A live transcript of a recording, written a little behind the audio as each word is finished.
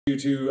You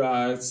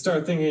to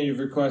start thinking of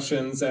your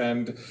questions,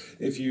 and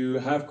if you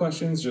have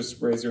questions,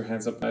 just raise your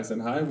hands up nice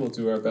and high. We'll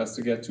do our best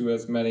to get to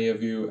as many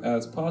of you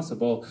as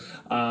possible.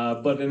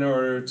 But in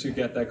order to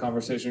get that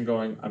conversation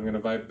going, I'm going to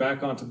invite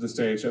back onto the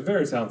stage a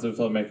very talented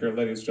filmmaker,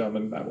 ladies and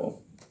gentlemen, Matt Wolf.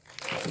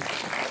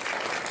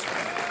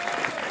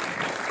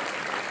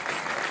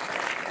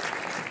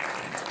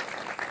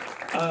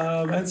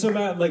 And so,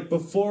 Matt, like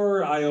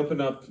before I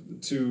open up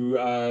to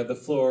the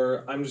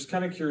floor, I'm just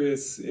kind of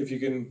curious if you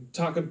can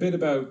talk a bit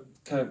about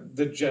kind of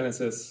the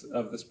genesis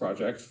of this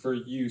project for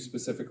you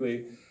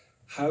specifically.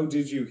 How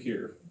did you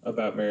hear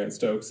about Marion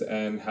Stokes,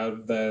 and how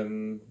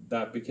then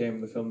that became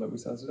the film that we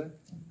saw today?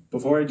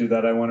 Before I do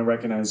that, I want to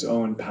recognize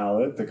Owen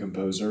Pallett, the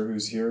composer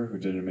who's here, who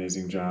did an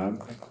amazing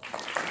job.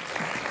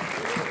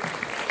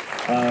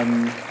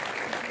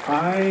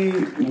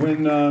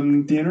 When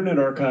the Internet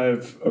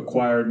Archive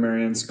acquired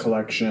Marion's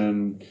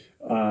collection,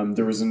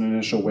 there was an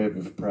initial wave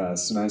of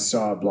press, and I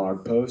saw a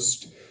blog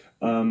post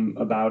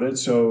about it.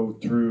 So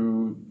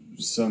through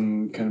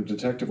some kind of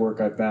detective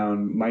work, I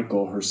found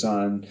Michael, her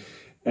son,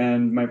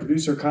 and my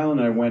producer Kyle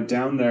and I went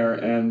down there,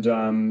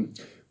 and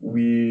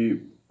we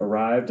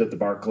arrived at the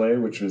Barclay,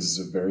 which was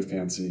a very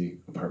fancy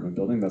apartment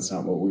building. That's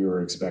not what we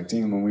were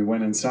expecting. And when we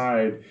went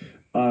inside,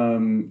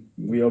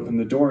 we opened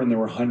the door, and there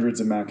were hundreds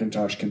of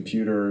Macintosh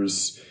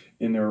computers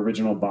in their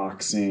original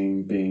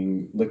boxing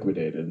being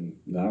liquidated.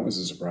 That was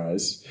a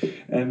surprise.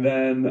 And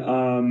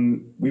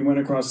then we went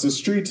across the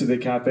street to the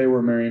cafe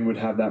where Marion would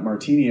have that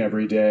martini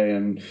every day,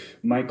 and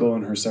Michael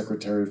and her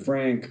secretary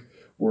Frank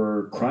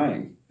were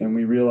crying. And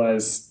we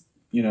realized,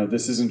 you know,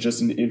 this isn't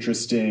just an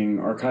interesting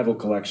archival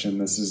collection,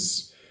 this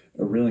is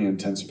a really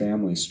intense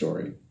family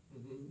story.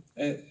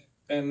 Mm-hmm.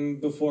 And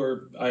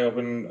before I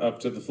open up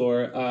to the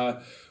floor,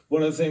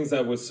 one of the things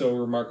that was so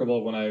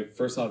remarkable when I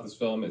first saw this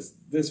film is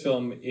this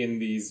film in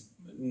these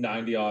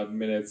 90-odd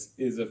minutes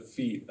is a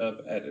feat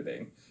of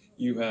editing.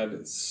 You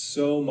had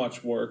so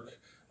much work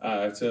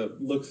to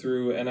look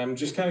through, and I'm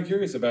just kind of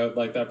curious about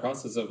like that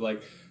process of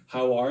like,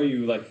 how are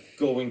you like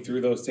going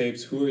through those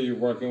tapes? Who are you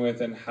working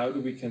with, and how do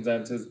we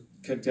condense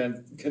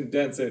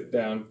it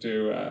down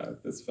to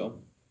this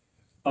film?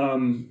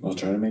 I'll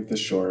try to make this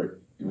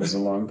short. It was a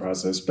long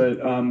process, but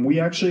we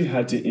actually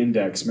had to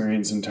index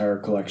Marion's entire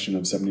collection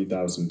of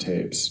 70,000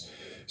 tapes.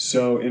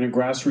 So in a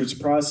grassroots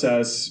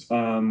process,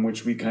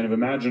 which we kind of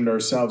imagined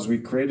ourselves, we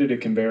created a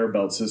conveyor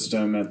belt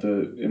system at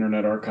the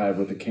Internet Archive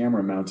with a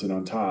camera mounted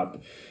on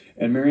top.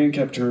 And Marion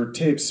kept her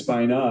tapes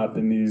spine up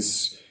in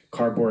these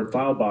cardboard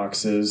file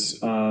boxes,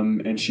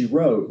 and she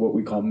wrote what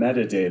we call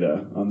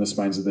metadata on the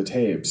spines of the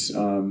tapes,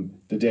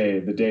 the day,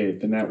 the date,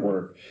 the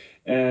network,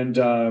 and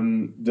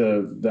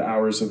the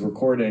hours of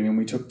recording, and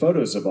we took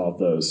photos of all of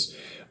those.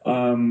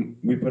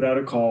 We put out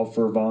a call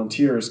for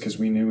volunteers because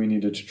we knew we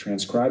needed to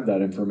transcribe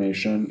that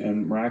information,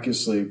 and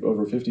miraculously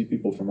over 50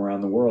 people from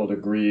around the world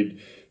agreed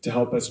to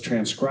help us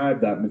transcribe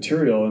that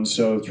material. And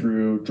so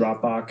through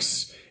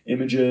Dropbox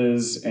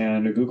images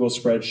and a Google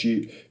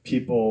spreadsheet,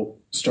 people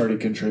started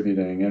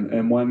contributing,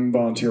 and one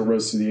volunteer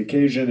rose to the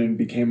occasion and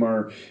became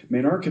our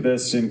main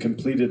archivist and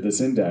completed this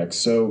index.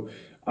 So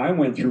I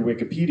went through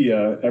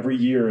Wikipedia. Every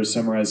year is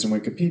summarized in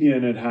Wikipedia,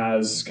 and it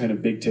has kind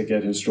of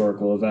big-ticket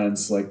historical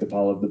events like the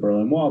fall of the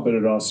Berlin Wall, but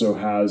it also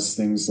has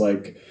things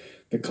like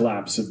the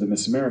collapse of the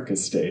Miss America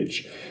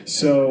stage.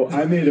 So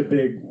I made a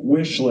big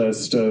wish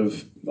list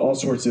of all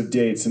sorts of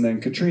dates, and then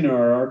Katrina,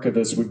 our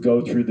archivist, would go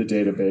through the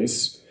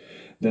database.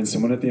 Then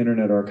someone at the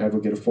Internet Archive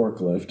would get a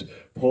forklift,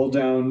 pull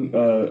down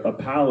a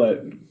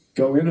pallet,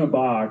 go in a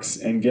box,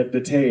 and get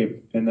the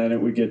tape, and then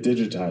it would get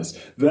digitized.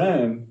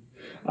 Then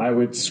I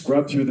would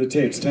scrub through the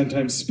tapes 10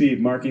 times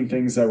speed, marking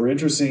things that were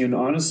interesting, and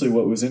honestly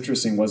what was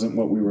interesting wasn't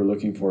what we were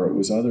looking for, it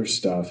was other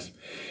stuff.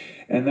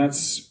 And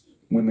that's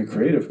when the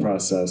creative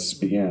process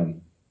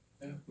began.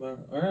 Yeah,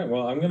 well, all right,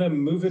 well, I'm going to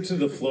move it to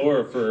the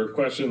floor for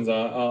questions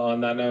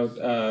on that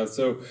note.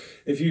 So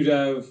if you'd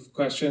have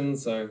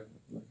questions, like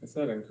I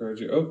said, I encourage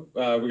you.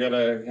 Oh, we got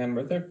a hand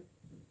right there.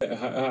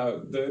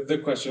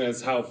 The question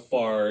is how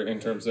far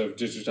in terms of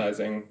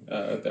digitizing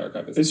the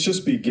archive is? It's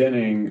just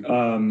beginning.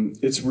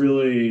 It's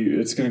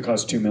going to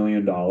cost $2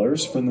 million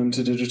for them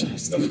to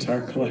digitize the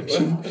entire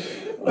collection.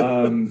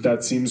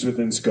 That seems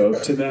within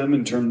scope to them.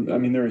 I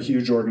mean, they're a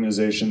huge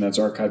organization that's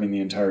archiving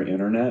the entire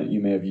internet. You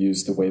may have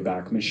used the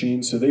Wayback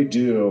Machine, so they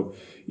do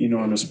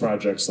enormous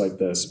projects like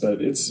this.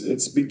 But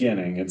it's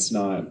beginning.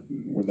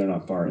 They're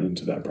not far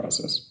into that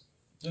process.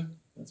 Yeah,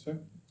 that's fair.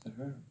 All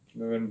right.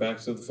 Moving back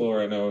to the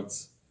floor. I know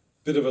it's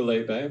bit of a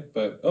late night,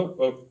 but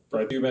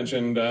right. You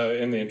mentioned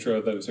in the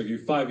intro that it took you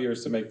 5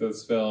 years to make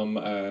this film,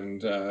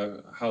 and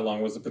how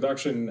long was the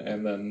production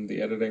and then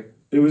the editing?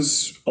 It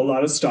was a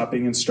lot of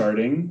stopping and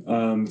starting.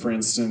 For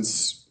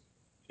instance,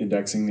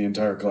 indexing the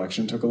entire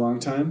collection took a long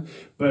time,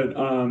 but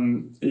I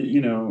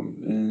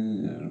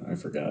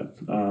forgot.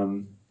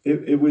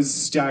 It was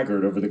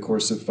staggered over the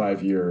course of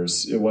 5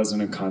 years. It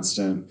wasn't a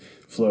constant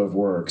flow of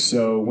work.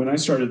 So when I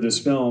started this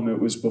film,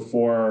 it was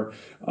before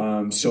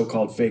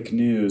so-called fake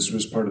news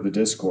was part of the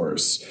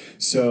discourse.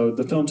 So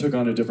the film took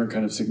on a different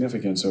kind of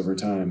significance over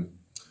time.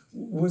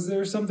 Was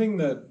there something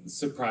that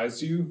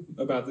surprised you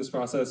about this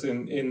process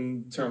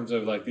in terms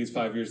of like these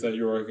 5 years that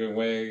you were working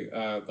away?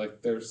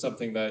 Like there's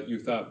something that you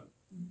thought,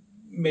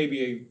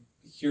 maybe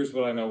here's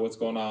what I know what's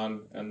going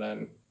on, and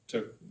then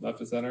took left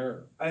to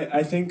center?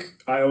 I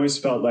think I always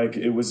felt like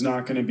it was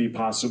not going to be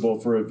possible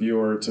for a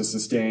viewer to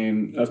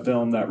sustain a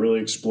film that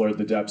really explored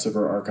the depths of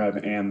her archive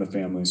and the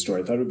family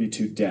story. I thought it would be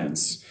too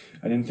dense.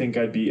 I didn't think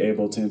I'd be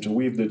able to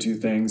interweave the two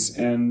things,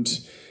 and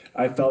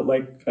I feel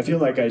like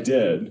I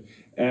did.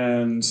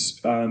 And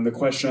the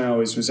question I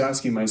always was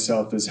asking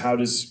myself is, how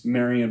does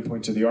Marion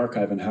point to the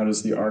archive, and how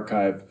does the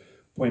archive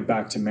point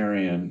back to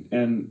Marion?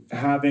 And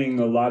having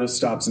a lot of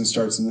stops and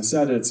starts in this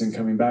edits and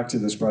coming back to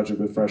this project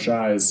with fresh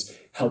eyes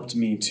helped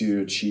me to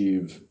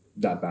achieve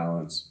that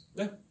balance.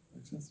 Yeah,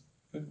 makes sense.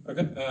 Good.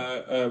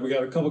 Okay, we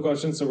got a couple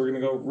questions, so we're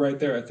going to go right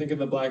there, I think in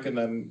the black, and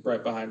then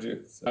right behind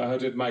you. How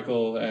did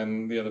Michael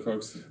and the other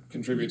folks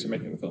contribute to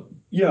making the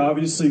film? Yeah,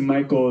 obviously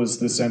Michael is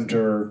the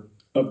center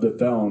of the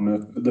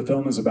film. The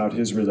film is about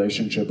his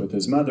relationship with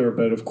his mother,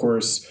 but of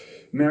course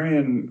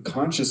Marion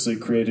consciously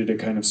created a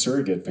kind of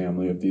surrogate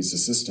family of these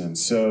assistants,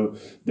 so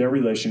their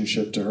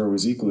relationship to her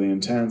was equally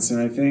intense. And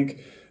I think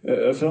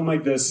a film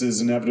like this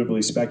is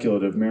inevitably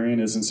speculative. Marion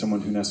isn't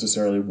someone who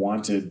necessarily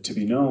wanted to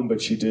be known,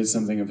 but she did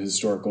something of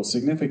historical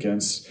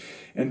significance,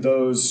 and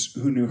those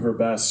who knew her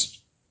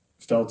best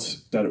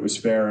felt that it was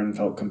fair and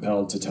felt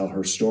compelled to tell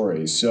her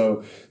story.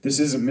 So this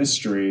is a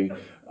mystery,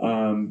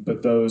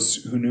 but those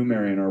who knew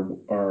Marion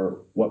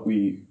are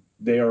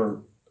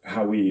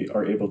how we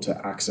are able to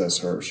access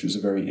her. She was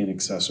a very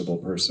inaccessible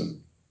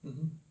person.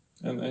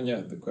 Mm-hmm. And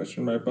yeah, the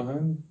question right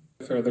behind.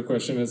 The further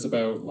question is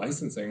about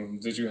licensing.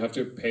 Did you have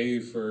to pay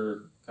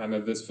for kind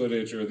of this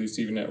footage or these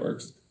TV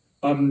networks?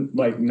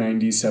 Like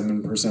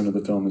 97% of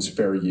the film is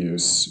fair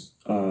use.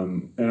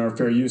 And our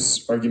fair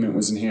use argument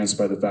was enhanced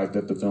by the fact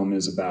that the film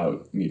is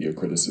about media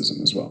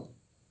criticism as well.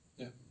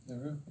 Yeah, there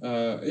we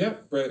go. Yeah,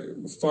 right,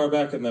 far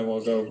back, and then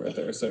we'll go right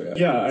there. So yeah.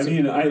 Yeah, I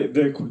mean,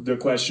 the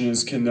question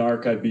is, can the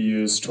archive be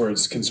used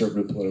towards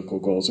conservative political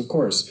goals? Of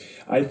course.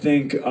 I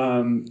think,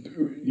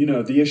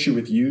 the issue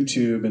with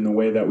YouTube and the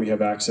way that we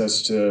have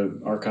access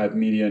to archive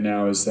media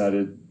now is that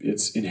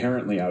it's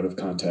inherently out of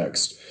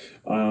context.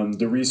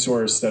 The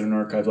resource that an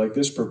archive like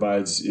this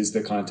provides is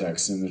the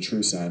context in the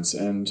true sense.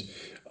 And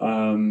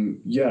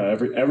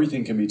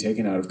everything can be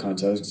taken out of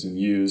context and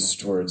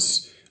used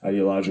towards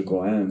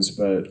ideological ends,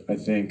 but I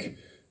think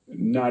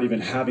not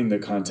even having the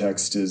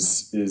context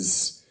is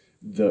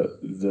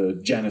the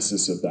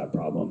genesis of that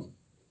problem.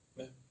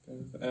 Yeah,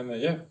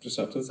 and just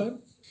up to the side.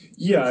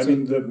 Yeah, I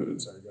mean,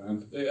 sorry, go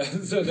ahead. Yeah,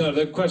 so no,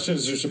 the question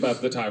is just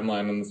about the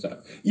timeline and the stuff.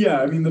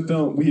 Yeah, I mean, the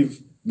film,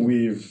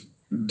 we've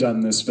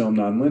done this film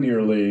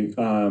non-linearly,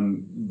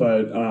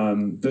 but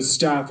the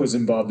staff was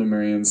involved in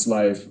Marion's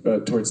life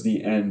towards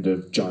the end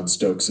of John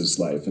Stokes'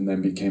 life, and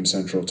then became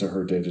central to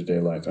her day-to-day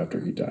life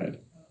after he died.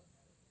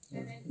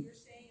 And then you're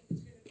saying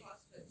it's going to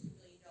cost about $2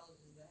 million.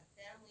 Is the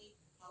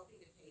family helping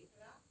to pay for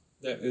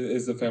that? Yeah,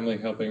 is the family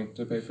helping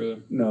to pay for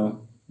them?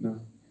 No.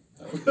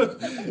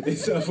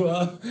 So,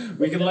 well,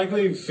 we can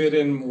likely fit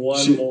in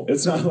one more.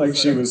 It's not like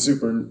she was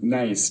super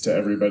nice to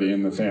everybody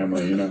in the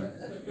family,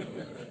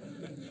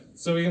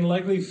 So we can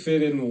likely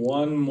fit in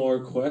one more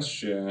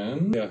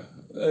question. Yeah.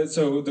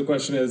 So the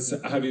question is,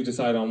 how do you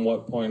decide on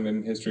what point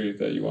in history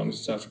that you wanted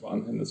to touch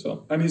upon in this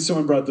film? I mean,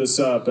 someone brought this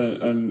up,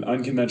 an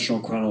unconventional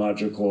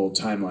chronological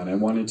timeline. I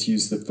wanted to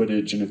use the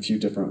footage in a few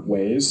different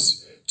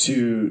ways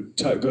to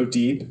go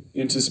deep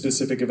into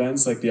specific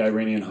events like the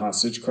Iranian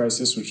hostage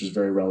crisis, which is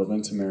very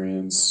relevant to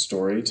Marion's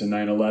story, to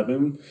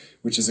 9/11,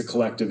 which is a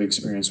collective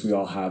experience we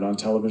all had on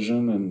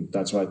television, and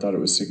that's why I thought it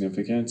was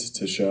significant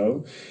to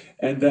show.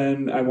 And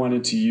then I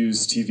wanted to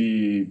use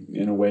TV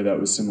in a way that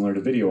was similar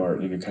to video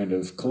art, in a kind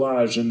of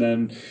collage, and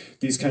then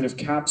these kind of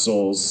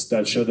capsules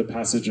that show the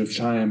passage of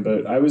time,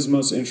 but I was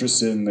most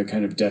interested in the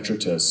kind of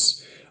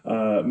detritus,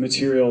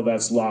 material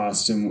that's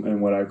lost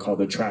in what I call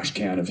the trash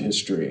can of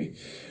history.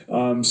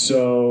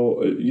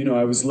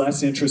 I was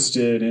less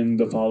interested in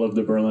the fall of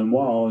the Berlin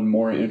Wall and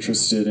more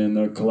interested in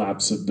the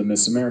collapse of the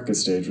Miss America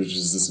stage, which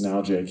is this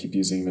analogy I keep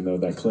using even though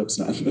that clip's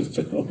not in the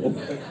film.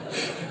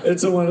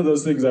 It's one of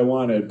those things I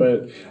wanted.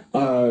 But,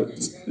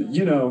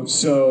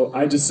 so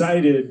I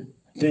decided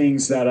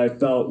things that I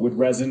felt would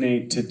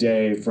resonate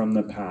today from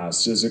the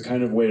past as a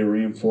kind of way to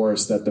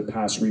reinforce that the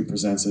past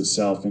represents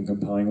itself in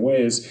compelling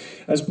ways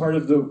as part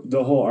of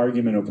the whole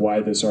argument of why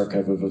this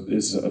archive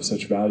is of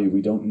such value.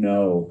 We don't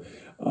know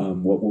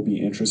what will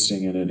be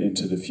interesting in it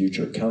into the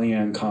future.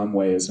 Kellyanne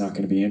Conway is not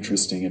going to be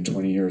interesting in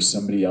 20 years.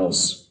 Somebody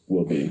else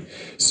will be.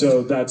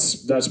 So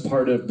that's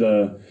part of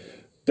the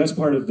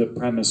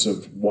premise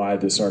of why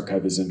this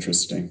archive is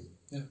interesting.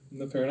 Yeah,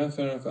 no, fair enough.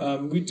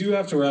 We do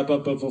have to wrap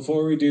up, but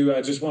before we do,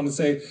 I just want to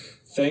say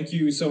thank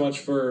you so much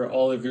for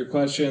all of your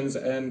questions,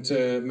 and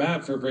to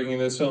Matt for bringing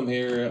this film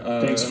here.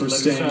 Thanks for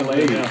staying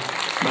late.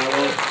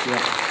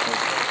 Matt,